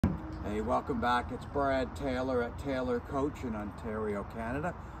Hey, welcome back. It's Brad Taylor at Taylor Coach in Ontario,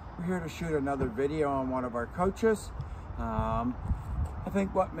 Canada. We're here to shoot another video on one of our coaches. I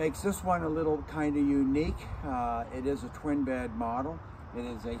think what makes this one a little kind of unique, it is a twin bed model. It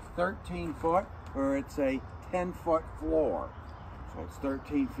is a 13-foot or it's a 10-foot floor. So it's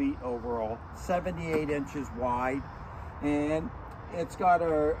 13 feet overall, 78 inches wide, and it's got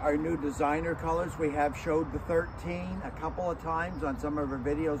our new designer colors. We have showed the 13 a couple of times on some of our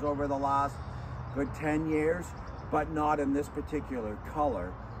videos over the last good 10 years, but not in this particular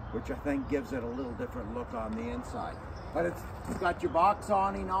color, which I think gives it a little different look on the inside. But it's got your box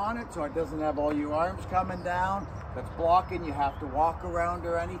awning on it, so it doesn't have all your arms coming down. If it's blocking, you have to walk around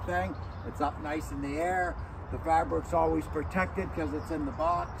or anything. It's up nice in the air. The fabric's always protected because it's in the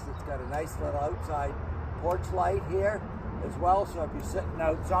box. It's got a nice little outside porch light here as well, so if you're sitting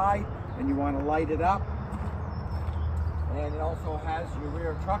outside and you want to light it up. And it also has your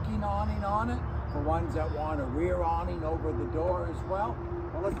rear trucking awning on it for ones that want a rear awning over the door as well.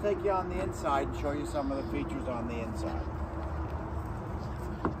 Well, let's take you on the inside and show you some of the features on the inside.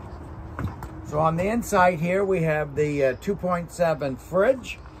 So on the inside here we have the 2.7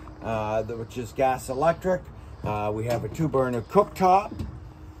 fridge, which is gas electric. We have a 2-burner cooktop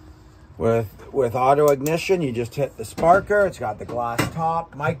with auto ignition. You just hit the sparker. It's got the glass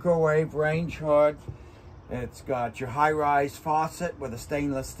top, microwave range hood. It's got your high-rise faucet with a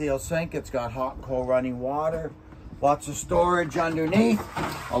stainless steel sink. It's got hot and cold running water. Lots of storage underneath,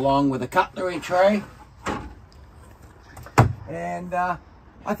 along with a cutlery tray. And I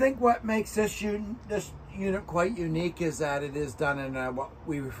think what makes this unit quite unique is that it is done in what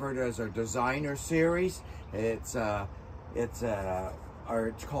we refer to as our designer series. It's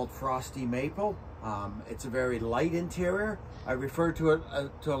called Frosty Maple. It's a very light interior. I refer to it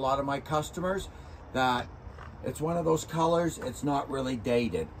to a lot of my customers that it's one of those colors, it's not really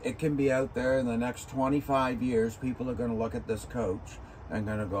dated. It can be out there in the next 25 years. People are going to look at this coach and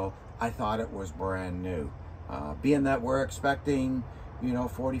going to go, I thought it was brand new. Being that we're expecting,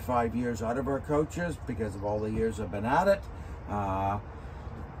 45 years out of our coaches because of all the years I've been at it,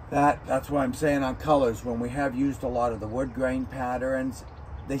 that's why I'm saying on colors, when we have used a lot of the wood grain patterns,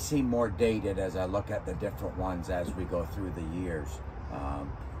 they seem more dated as I look at the different ones as we go through the years.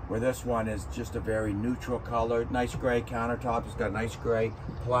 Where this one is just a very neutral color, nice gray countertop. It's got a nice gray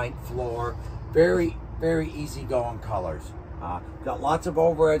plank floor. Very, very easygoing colors. Got lots of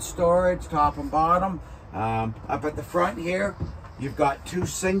overhead storage, top and bottom. Up at the front here, you've got 2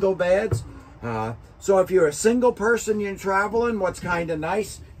 single beds. So if you're a single person you're traveling, what's kind of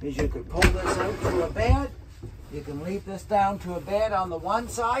nice is you could pull this out to a bed. You can leave this down to a bed on the one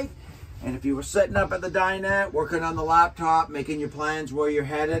side. And if you were sitting up at the dinette, working on the laptop, making your plans where you're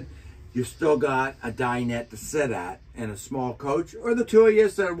headed, you still got a dinette to sit at in a small coach. Or the two of you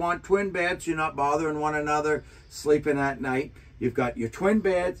that want twin beds, you're not bothering one another, sleeping at night. You've got your twin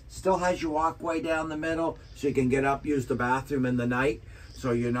beds, still has your walkway down the middle, so you can get up, use the bathroom in the night.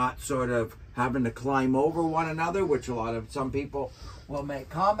 So you're not sort of having to climb over one another, which some people will make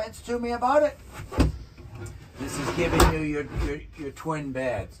comments to me about it. This is giving you your twin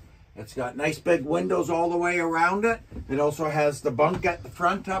beds. It's got nice big windows all the way around it. It also has the bunk at the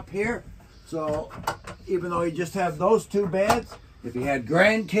front up here. So even though you just have those 2 beds, if you had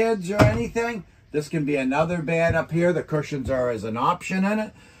grandkids or anything, this can be another bed up here. The cushions are as an option in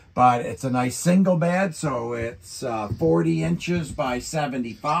it, but it's a nice single bed. So it's 40 inches by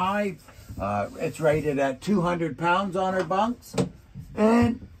 75. It's rated at 200 pounds on our bunks.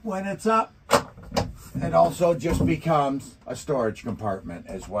 And when it's up, it also just becomes a storage compartment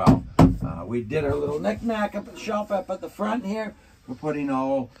as well. We did our little knick-knack up at the shelf up at the front here. We're putting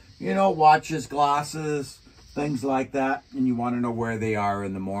all, watches, glasses, things like that. And you want to know where they are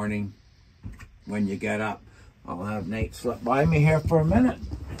in the morning when you get up. I'll have Nate slip by me here for a minute.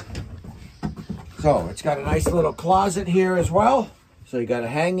 So it's got a nice little closet here as well. So you got a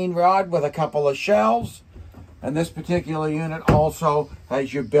hanging rod with a couple of shelves. And this particular unit also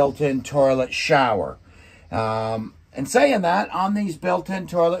has your built-in toilet shower. And saying that, on these built-in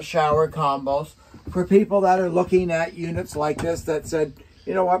toilet shower combos, for people that are looking at units like this that said,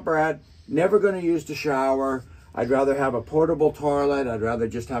 you know what, Brad, never going to use the shower. I'd rather have a portable toilet. I'd rather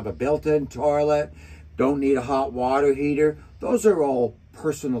just have a built-in toilet. Don't need a hot water heater. Those are all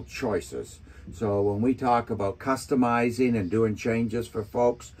personal choices. So when we talk about customizing and doing changes for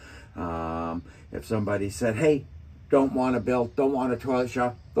folks, if somebody said, hey, don't want a toilet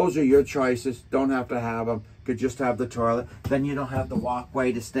shower, those are your choices. Don't have to have them. Could just have the toilet. Then you don't have the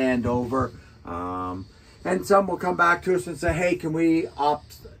walkway to stand over. And some will come back to us and say, hey, can we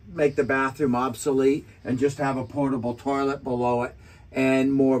make the bathroom obsolete and just have a portable toilet below it?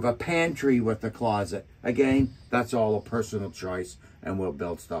 and more of a pantry with a closet. Again, that's all a personal choice, and we'll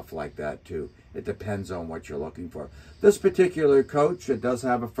build stuff like that too. It depends on what you're looking for. This particular coach, it does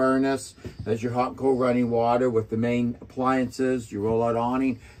have a furnace, has your hot and cold running water with the main appliances. Your roll-out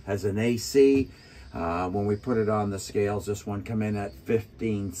awning has an AC. When we put it on the scales, this one come in at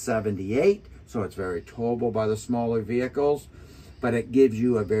 1578, so it's very towable by the smaller vehicles, but it gives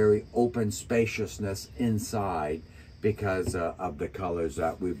you a very open spaciousness inside because of the colors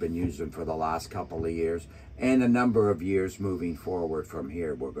that we've been using for the last couple of years, and a number of years moving forward from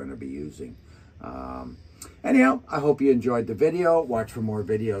here we're going to be using. Anyhow, I hope you enjoyed the video. Watch for more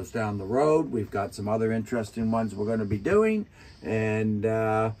videos down the road. We've got some other interesting ones we're going to be doing. And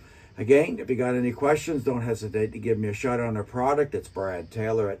again, if you got any questions, don't hesitate to give me a shout on our product. It's Brad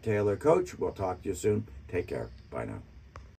Taylor at Taylor Coach. We'll talk to you soon. Take care. Bye now.